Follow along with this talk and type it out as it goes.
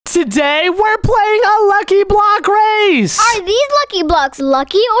Today, we're playing a lucky block race. Are these lucky blocks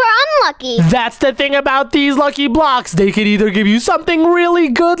lucky or unlucky? That's the thing about these lucky blocks. They could either give you something really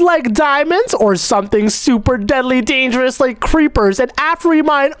good like diamonds or something super deadly dangerous like creepers. And after we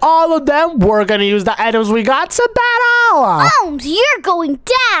mine all of them, we're going to use the items we got to battle. Omz, you're going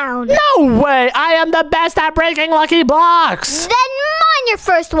down. No way. I am the best at breaking lucky blocks. Then mine your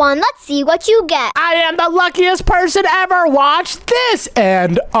first one. Let's see what you get. I am the luckiest person ever. Watch this.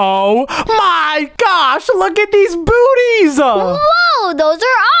 And oh my gosh, look at these booties. Whoa, those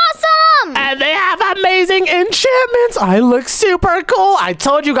are awesome. And they have amazing enchantments. I look super cool. I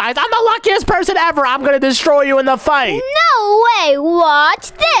told you guys, I'm the luckiest person ever. I'm going to destroy you in the fight. No way.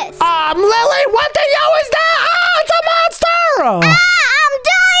 Watch this. Lily, what the hell is that? Oh, it's a monster. I'm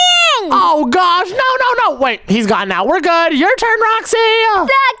dying. Oh, gosh. No. Wait, he's gone now. We're good. Your turn, Roxy.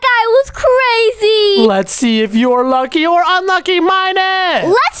 That guy was crazy. Let's see if you're lucky or unlucky. Mine it.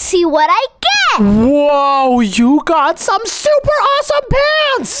 Let's see what I get. Whoa, you got some super awesome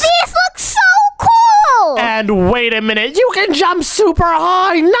pants. These look so cool. And wait a minute, you can jump super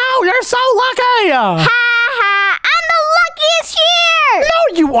high. No, you're so lucky. Ha ha, I'm the luckiest here.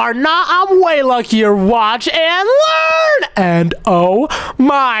 No, you are not. I'm way luckier. Watch and learn. And oh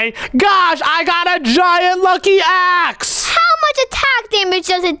my gosh, I got a giant lucky axe. How much attack damage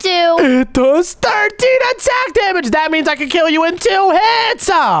does it do? It does 13 attack damage. That means I can kill you in 2 hits.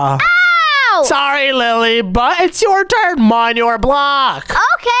 Ow! Sorry, Lily, but it's your turn. Mine your block.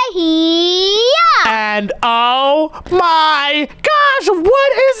 Okay, yeah. And oh my gosh,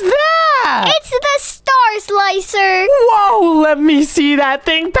 what is that? It's the Star Slicer. Whoa, let me see that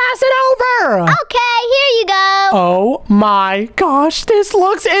thing. Pass it over. Okay, here you go. Oh my gosh, this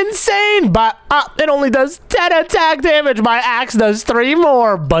looks insane. But it only does 10 attack damage. My axe does 3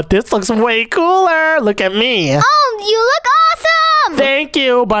 more. But this looks way cooler. Look at me. Oh, you look awesome. Thank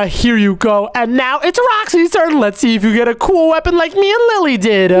you, but here you go. And now it's Roxy's turn. Let's see if you get a cool weapon like me and Lily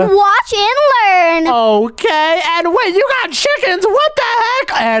did. Watch and learn. Okay, and wait, you got chickens? What the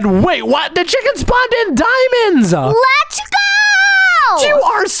heck? And wait, what? The chicken spawned in diamonds. Let's go. You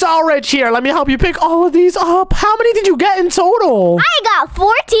are so rich. Here, let me help you pick all of these up. How many did you get in total? I got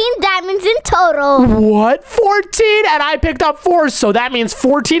 14 diamonds in total. What? 14? And I picked up 4, so that means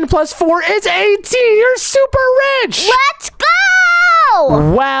 14 plus 4 is 18. You're super rich. Let's go.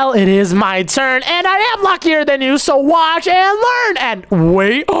 Well, it is my turn, and I am luckier than you, so watch and learn. And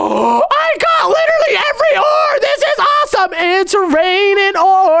wait, I got literally every ore. This is awesome. It's raining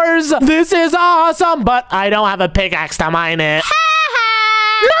ores. This is awesome, but I don't have a pickaxe to mine it.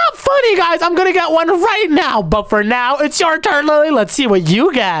 Not funny, guys. I'm gonna get one right now, but for now, it's your turn, Lily. Let's see what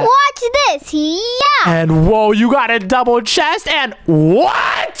you get. Watch this, yeah. And whoa, you got a double chest, and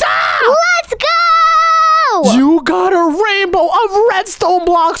what? Let's go. You got a rainbow of redstone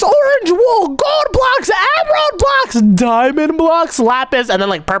blocks, orange wool, gold blocks, emerald blocks, diamond blocks, lapis, and then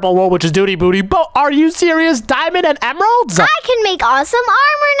like purple wool, which is duty booty. But are you serious? Diamond and emeralds? I can make awesome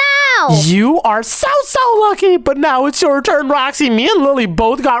armor now. You are so lucky. But now it's your turn, Roxy. Me and Lily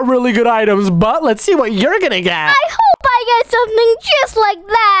both got really good items, but let's see what you're gonna get. I hope I get something just like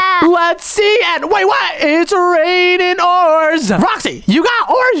that. Let's see. And wait, what? It's raining ores. Roxy, you got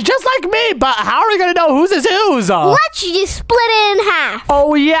ores just like me, but how are we gonna know whose is whose? Let's just split it in half.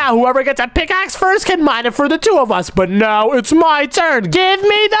 Oh yeah, whoever gets a pickaxe first can mine it for the 2 of us. But now it's my turn. Give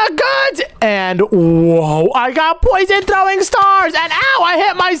me the goods. And whoa, I got poison throwing stars. And ow, I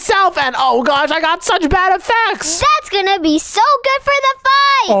hit myself. And oh gosh, I got such bad effects. That's gonna be so good for the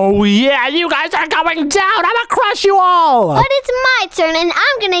fight. Oh yeah, you guys are going down. I'm gonna crush you all. But it's my turn, and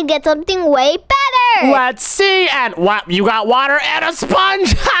I'm gonna get something way better. Let's see. And what? You got water and a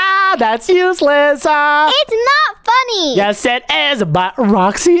sponge. Ha, that's useless. It's not funny. Yes, it is. But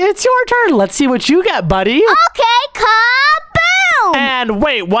Roxy, it's your turn. Let's see what you get, buddy. Okay, kaboom. And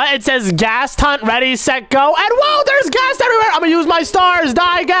wait, what? It says gas hunt ready, set, go. And whoa, there's gas everywhere. I'm gonna use my stars.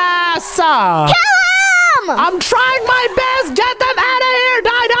 Die gas. Kill him. I'm trying my best. Get them out of here.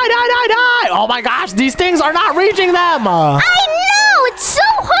 Die. Oh my gosh, these things are not reaching them. I know. It's so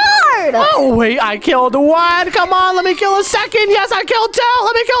hard. Oh, wait, I killed 1. Come on, let me kill a second. Yes, I killed 2.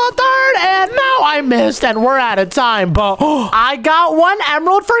 Let me kill a 3rd. And no, I missed, and we're out of time. But I got 1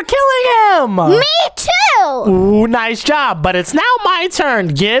 emerald for killing him. Me too. Ooh, nice job. But it's now my turn.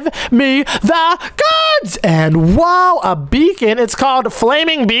 Give me the goods. And whoa, a beacon. It's called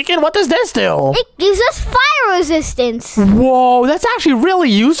Flaming Beacon. What does this do? It gives us fire resistance. Whoa, that's actually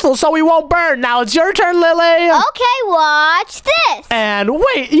really useful so we won't burn. Now it's your turn, Lily. Okay, watch this. And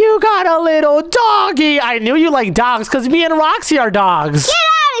wait, you got a little doggy. I knew you like dogs because me and Roxy are dogs. Get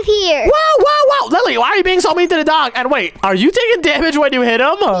out here. Whoa. Lily, why are you being so mean to the dog? And wait, are you taking damage when you hit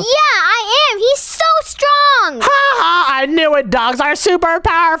him? Yeah, I am. He's so strong. I knew it. Dogs are super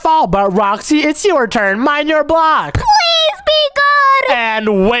powerful. But Roxy, it's your turn. Mind your block. Please be good.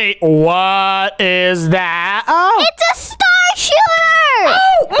 And wait, what is that? Oh. It's a star shooter.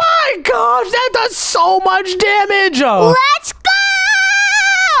 Oh my gosh, that does so much damage. Let's go.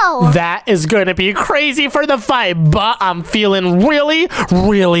 That is going to be crazy for the fight, but I'm feeling really,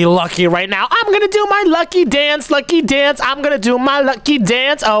 really lucky right now. I'm going to do my lucky dance. I'm going to do my lucky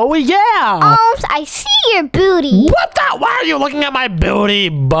dance. Oh, yeah. I see your booty. What the? Why are you looking at my booty?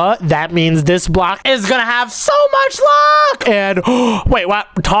 But that means this block is going to have so much luck. And wait, what?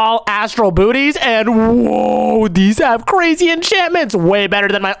 Tall astral booties? And whoa, these have crazy enchantments. Way better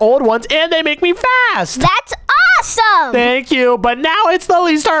than my old ones, and they make me fast. That's awesome. Thank you. But now it's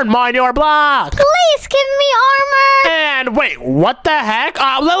Lily's turn. Mind your block. Please give me armor. And wait, what the heck?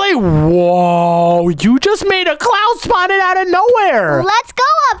 Lily, whoa, you just made a cloud spawn out of nowhere. Let's go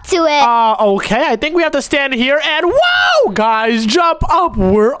up to it. Okay, I think we have to stand here and whoa, guys, jump up.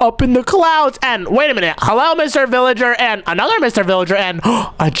 We're up in the clouds. And wait a minute. Hello, Mr. Villager, and another Mr. Villager, and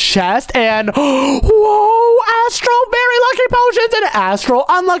a chest, and whoa, astral very lucky potions and astral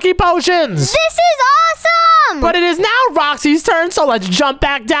unlucky potions. This is awesome. But it is now Roxy's turn, so let's jump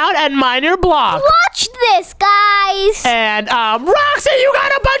back down and mind your block. Watch this, guys. And, Roxy, you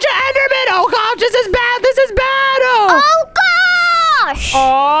got a bunch of Endermen. Oh, gosh, this is bad. Oh, gosh.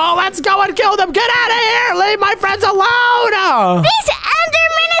 Oh, let's go and kill them. Get out of here. Leave my friends alone. These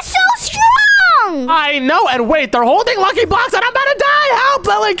Endermen are so strong. I know. And wait, they're holding lucky blocks and I'm about to die. Help,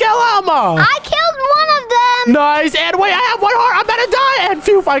 Lily, kill them. I killed one of them. Nice. And wait, I have one heart. I'm about to die. And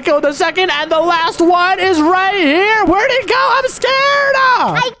phew, I killed the second. And the last one is right here. Where'd it go? I'm scared.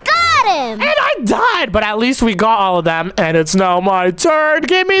 I got him. And I died, but at least we got all of them. And it's now my turn.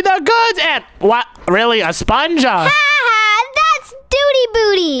 Give me the goods. And what? Really? A sponge? That's duty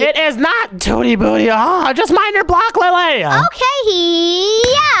booty. It is not duty booty. Just mind your block, Lily. Okay,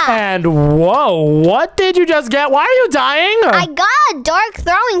 yeah. And whoa, what did you just get? Why are you dying? I got a dark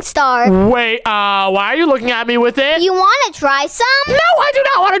throwing star. Wait, why are you looking at me with it? You want to try some? No, I do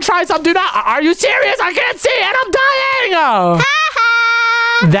not want to try some. Do not. Are you serious? I can't see and I'm dying.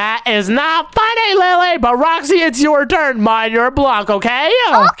 That is not funny, Lily. But Roxy, it's your turn. Mind your block, okay?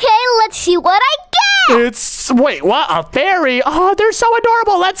 Okay, let's see what I get. Wait, what? A fairy? Oh, they're so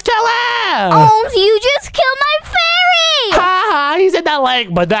adorable. Let's kill it. Omz, you just killed my fairy. Ha, he's in that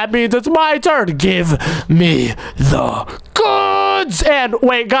lake, but that means it's my turn. Give me the goods. And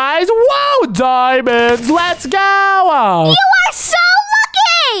wait, guys. Whoa, diamonds. Let's go. You are so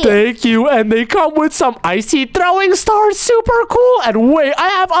lucky. Thank you. And they come with some icy throwing stars. Super cool. And wait, I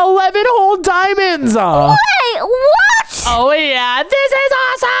have 11 whole diamonds. Wait, what? Oh, yeah. This is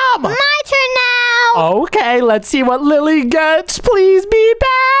awesome. My turn now. Okay, let's see what Lily gets. Please be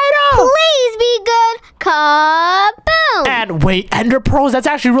better. Please be good. Kaboom. And wait, Ender Pearls, that's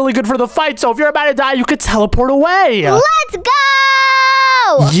actually really good for the fight. So if you're about to die, you could teleport away. Let's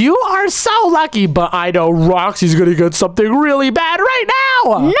go. You are so lucky, but I know Roxy's gonna get something really bad right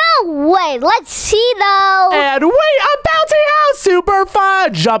now. No way. Let's see though. And wait, a bouncy house. Super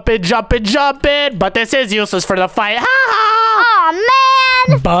fun. Jump it. But this is useless for the fight. Ha ha. Aw,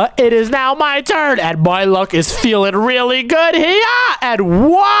 man. But it is now my turn, and my luck is feeling really good here. And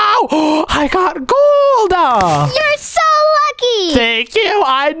wow, I got gold. You're so lucky. Thank you.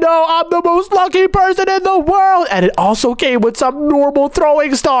 I know I'm the most lucky person in the world. And it also came with some normal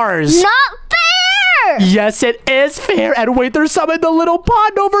throwing stars. Not fair. Yes, it is fair. And wait, there's some in the little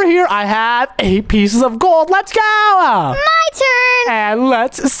pond over here. I have 8 pieces of gold. Let's go. My turn. And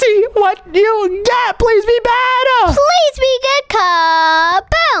let's see what you get. Please be better. Please be good.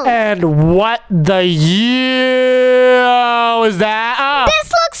 Kaboom. And what the is that?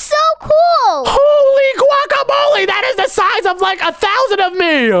 This looks so cool. Holy guacamole. That is the size of like 1,000 of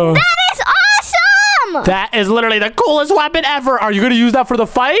me. That is awesome. That is literally the coolest weapon ever. Are you going to use that for the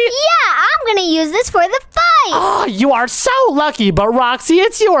fight? Yeah, I'm going to use this for the fight. Oh, you are so lucky. But Roxy,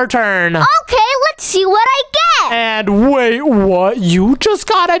 it's your turn. Okay, let's see what I get. And wait, what? You just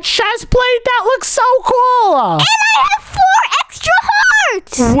got a chest plate? That looks so cool. And I have 4 extra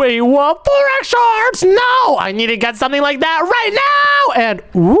hearts. Wait, what? 4 extra hearts? No, I need to get something like that right now. And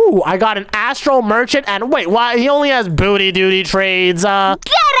ooh, I got an astral merchant. And wait, what? He only has booty duty trades. Get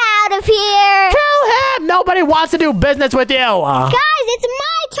out of here. Kill him. Nobody wants to do business with you. Guys, it's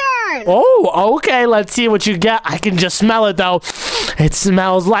my turn. Oh, okay. Let's see what you get. I can just smell it, though. It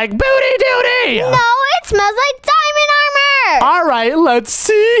smells like booty duty. No, it smells like diamond armor. All right, let's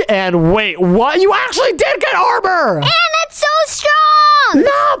see. And wait, what? You actually did get armor. And it's so strong. chunks.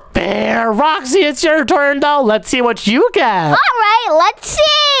 Not fair. Roxy, it's your turn, though. Let's see what you get. All right, let's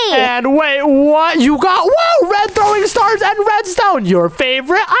see. And wait, what? You got, whoa, red throwing stars and redstone. Your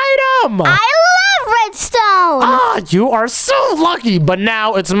favorite item. I love redstone. Ah, you are so lucky. But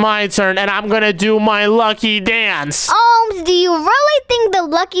now it's my turn, and I'm going to do my lucky dance. Omz, do you really think the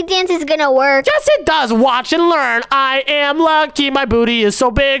lucky dance is going to work? Yes, it does. Watch and learn. I am lucky. My booty is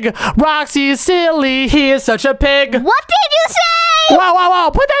so big. Roxy is silly. He is such a pig. What did you say? Whoa, whoa,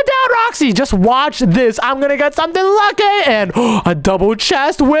 whoa. Put that down, Roxy. Just watch this. I'm going to get something lucky and a double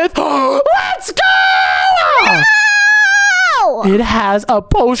chest with... Let's go! No! It has a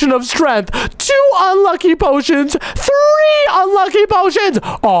potion of strength, 2 unlucky potions, 3 unlucky potions,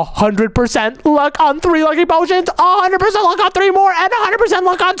 100% luck on 3 lucky potions, 100% luck on 3 more, and 100%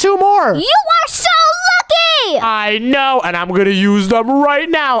 luck on 2 more. You are so lucky! I know, and I'm going to use them right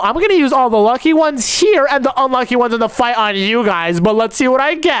now. I'm going to use all the lucky ones here and the unlucky ones in the fight on you guys, but let's see what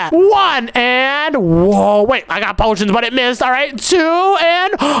I get. 1 and... Whoa, wait, I got potions, but it missed. All right, 2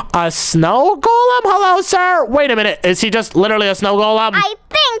 and... A snow golem? Hello, sir. Wait a minute. Is he just literally a snow golem? I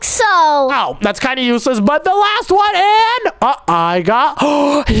think so. Oh, that's kind of useless, but the last one and... I got...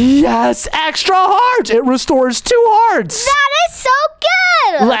 yes, extra hearts. It restores 2 hearts. That is so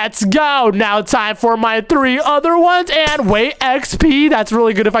good. Let's go. Now time for my 3 other ones. And wait, XP. That's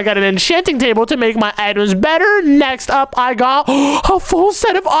really good if I got an enchanting table to make my items better. Next up, I got a full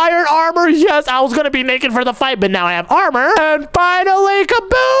set of iron armor. Yes, I was going to be naked for the fight, but now I have armor. And finally,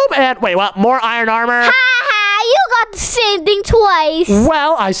 kaboom. And wait, what? More iron armor? Ha ha, you got the same thing twice.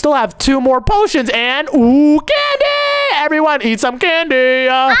 Well, I still have 2 more potions and... Ooh, candy! Everyone, eat some candy.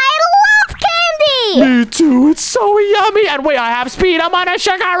 I love candy. Me too. It's so yummy. And wait, I have speed. I'm on a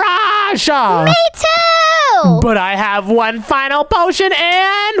sugar rush. Me too. But I have 1 final potion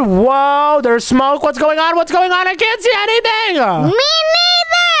and... Whoa, there's smoke. What's going on? What's going on? I can't see anything. Me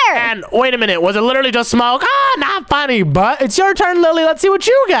neither. And wait a minute. Was it literally just smoke? Ah, not funny. But it's your turn, Lily. Let's see what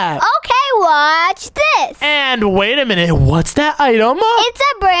you get. Okay, watch this. And wait a minute. What's that item? It's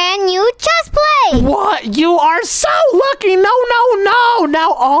a brand new chest plate. What? You are so lucky. No, no, no.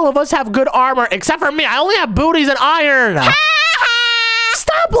 Now all of us have good armor, except for me. I only have booties and iron. Ha ha.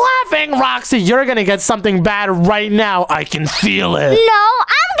 Stop laughing, Roxy. You're going to get something bad right now. I can feel it. No,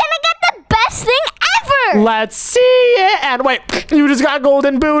 I'm going to get the best thing ever. Let's see it. And wait, you just got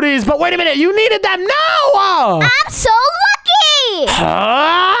golden booties. But wait a minute. You needed them. No. I'm so lucky.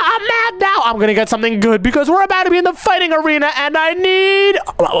 I'm mad now. I'm going to get something good because we're about to be in the fighting arena and I need...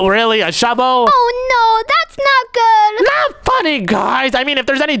 really? A shovel? Oh, no. That's not good. Not funny, guys. I mean, if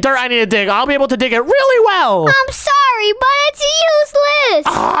there's any dirt I need to dig, I'll be able to dig it really well. I'm sorry, but it's useless.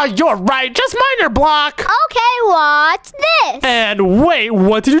 Ah, you're right. Just mind your block. Okay, watch this. And wait,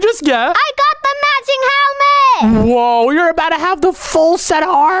 what did you just get? I got the matching helmet. Whoa, you're about to have the full set of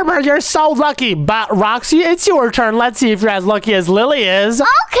armor. You're so lucky. But Roxy, it's your turn. Let's see if you're as lucky as Lily is.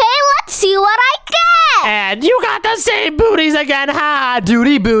 Okay, let's see what I get. And you got the same booties again. Ha,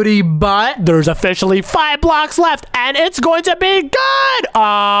 duty booty. But there's officially 5 blocks left. And it's going to be good.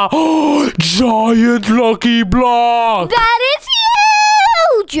 Giant lucky block. That is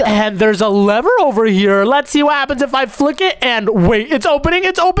huge. And there's a lever over here. Let's see what happens if I flick it. And wait, it's opening.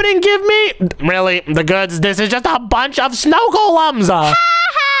 It's opening. Give me... Really? The goods? This is just a bunch of snow golems. Ha ha.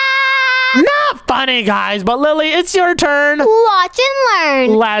 Not funny, guys. But Lily, it's your turn. Watch and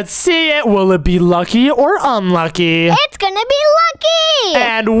learn. Let's see it. Will it be lucky or unlucky? It's gonna be lucky.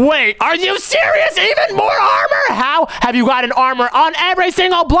 And wait, are you serious? Even more armor? How have you got an armor on every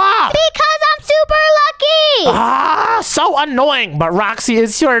single block? Because I'm super lucky. Ah, so annoying. But Roxy,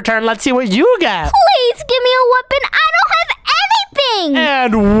 it's your turn. Let's see what you get. Please give me a weapon. I don't have anything.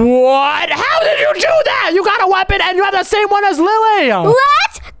 And what? How did you do that? You got a weapon and you have the same one as Lily.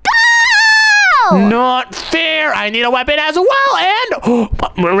 Let's go. Not fair. I need a weapon as well.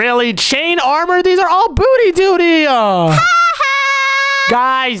 And really, chain armor? These are all booty duty.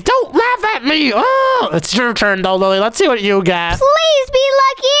 Guys, don't laugh at me. Oh, it's your turn though, Lily. Let's see what you get. Please be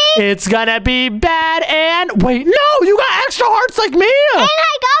lucky. It's gonna be bad. And wait, no, you got extra hearts like me. And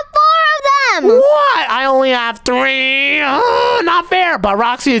I got 4 of them. What? I only have 3. Not fair. But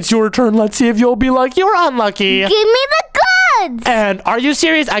Roxy, it's your turn. Let's see if you'll be lucky or unlucky. Give me the goods. And are you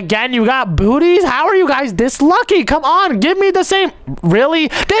serious? Again, you got booties? How are you guys this lucky? Come on, give me the same. Really?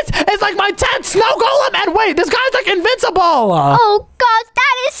 This is like my 10th snow golem. And wait, this guy's like invincible. Oh, gosh,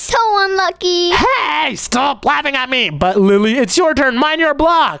 that is so unlucky. Hey, stop laughing at me. But Lily, it's your turn. Mind your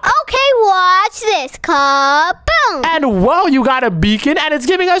block. Okay, watch this. Kaboom. And whoa, you got a beacon and it's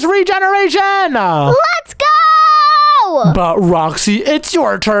giving us regeneration. Let's go. But Roxy, it's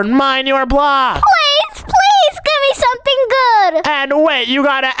your turn. Mind your block. Please give me something good. And wait, you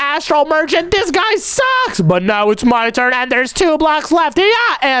got an astral merchant. This guy sucks. But now it's my turn, and there's 2 blocks left.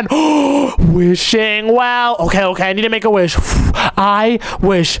 Yeah, and wishing well. Okay, I need to make a wish. I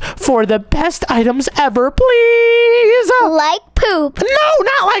wish for the best items ever, please. Like poop. No,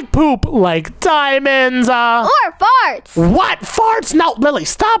 not like poop. Like diamonds. Or farts. What? Farts? No, Lily,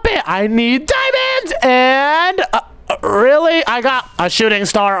 stop it. I need diamonds. And really? I got a shooting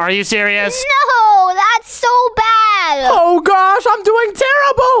star. Are you serious? No, that's so bad. Oh gosh, I'm doing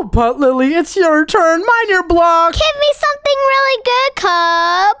terrible. But Lily, it's your turn. Mind your block. Give me something really good.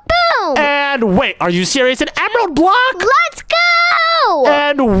 Kaboom. And wait, are you serious? An emerald block? Let's go.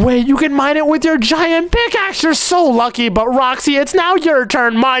 And wait, you can mine it with your giant pickaxe. You're so lucky. But Roxy, it's now your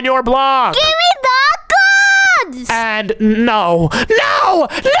turn. Mine your block. Give me the goods. And no. Let's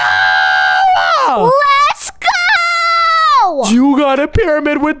go. You got a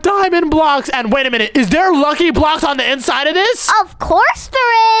pyramid with diamond blocks. And wait a minute, is there lucky blocks on the inside of this? Of course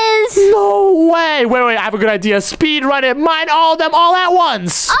there is. No way. Wait, I have a good idea. Speed run it. Mine all of them all at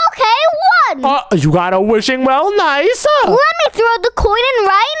once. Okay, 1. You got a wishing well. Nice. Let me throw the coin in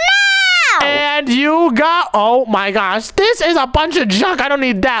right now. And you got, oh my gosh, this is a bunch of junk. I don't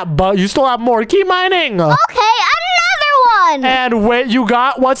need that, but you still have more. Keep mining. Okay, another 1. And wait, you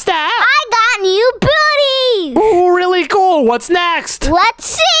got, what's that? I got new booties. Ooh, really cool. What's next? Let's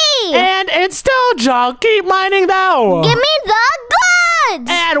see. And it's still junk. Keep mining though. Give me the goods.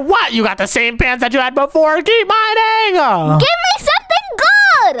 And what? You got the same pants that you had before. Keep mining. Give me something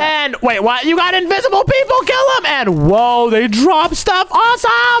good. And wait, what? You got invisible people. Kill them. And whoa, they drop stuff.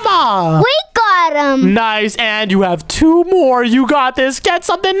 Awesome. We got them. Nice. And you have 2 more. You got this. Get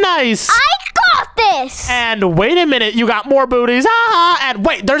something nice. I got this. And wait a minute. You got more booties. And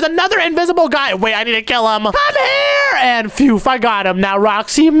wait, there's another invisible guy. Wait, I need to kill him. Come here. And phew, I got him. Now,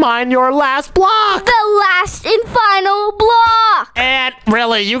 Roxy, mine your last block. The last and final block. And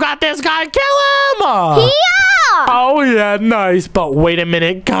really, you got this guy. Kill him. Yeah. Oh, yeah, nice. But wait a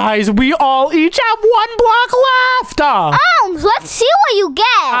minute, guys. We all each have 1 block left. Omz, let's see what you get.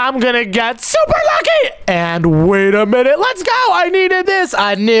 I'm gonna get super lucky. And wait a minute. Let's go. I needed this.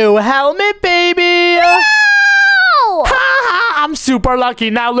 A new helmet, baby. No. I'm super lucky.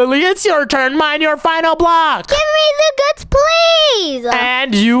 Now, Lily, it's your turn. Mine your final block. Give me the goods, please.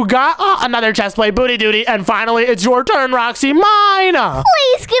 And you got another chest plate, booty duty. And finally, it's your turn, Roxy. Mine.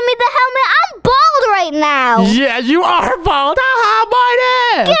 Please give me the helmet. I'm bald right now. Yeah, you are bald. Mine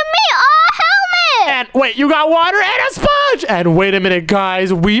it. Give me a helmet. And wait, you got water and a sponge. And wait a minute,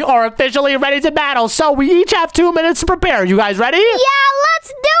 guys. We are officially ready to battle. So we each have 2 minutes to prepare. You guys ready? Yeah, let's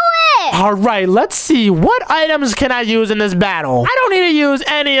do it. All right, let's see. What items can I use in this battle? I don't need to use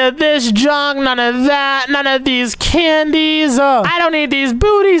any of this junk, none of that, none of these candies. I don't need these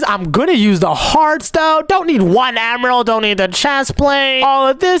booties. I'm gonna use the hearts, though. Don't need 1 emerald, don't need the chest plate. All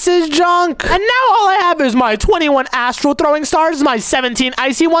of this is junk. And now all I have is my 21 astral throwing stars, my 17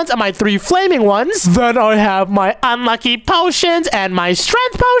 icy ones, and my 3 flaming ones. Then I have my unlucky potions and my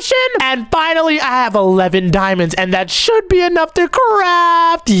strength potion. And finally, I have 11 diamonds, and that should be enough to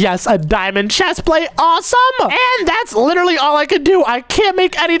craft. Yes, a diamond chest plate. Awesome. And that's literally all I could do. I can't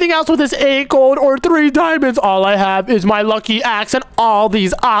make anything else with this 8 gold or 3 diamonds. All I have is my lucky axe and all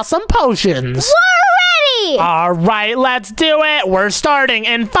these awesome potions. We're ready. All right, let's do it. We're starting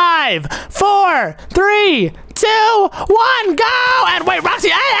in 5, 4, 3, 2, 1, go! And wait, Roxy,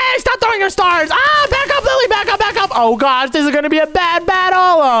 hey, stop throwing your stars! Back up, Lily, back up! Oh gosh, this is gonna be a bad battle!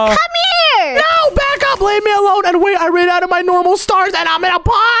 Come here! No, back up, leave me alone! And wait, I ran out of my normal stars and I'm in a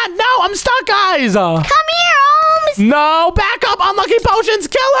pond! No, I'm stuck, guys! Come here, Omz! No, back up, unlucky potions,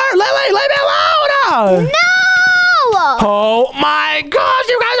 killer! Lily, leave me alone! No! Oh my gosh,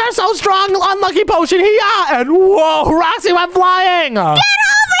 you guys are so strong! Unlucky potion, and whoa, Roxy went flying! Get over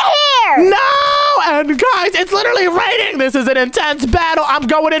here! No! And guys, it's literally raining! This is an intense battle! I'm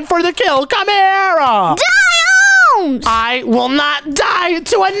going in for the kill! Come here! Die, Omz! I will not die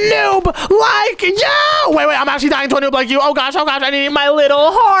to a noob like you! Wait, I'm actually dying to a noob like you. Oh gosh, I need my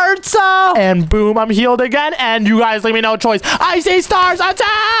little hearts! And boom, I'm healed again, and you guys leave me no choice. I see stars,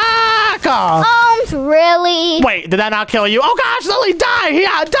 attack! Omz, really? Wait, did that not kill you? Oh gosh, Lily, die!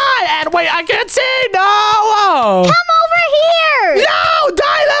 Yeah, die! And wait, I can't see! No! Come over here! No!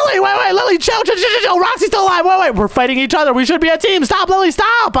 Die, Lily! Wait, Lily, chill. Roxy's still alive. Wait, we're fighting each other. We should be a team. Stop, Lily,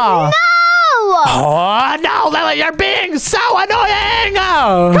 stop! No! Oh, no, Lily, you're being so annoying!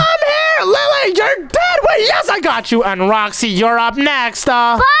 Come here, Lily, you're dead! Wait, yes, I got you. And Roxy, you're up next.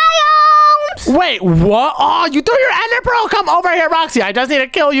 Bye, Omz! Oops. Wait, what? Oh, you threw your ender pearl. Come over here, Roxy. I just need to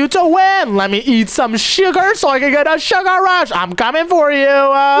kill you to win. Let me eat some sugar so I can get a sugar rush. I'm coming for you.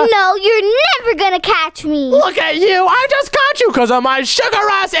 No, you're never gonna catch me. Look at you. I just caught you because of my sugar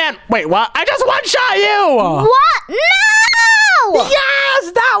rush. And wait, what? I just one-shot you. What? No!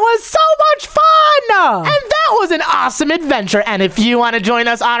 Yes, that was so much fun. And that was an awesome adventure. And if you want to join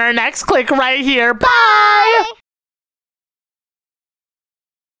us on our next, click right here. Bye.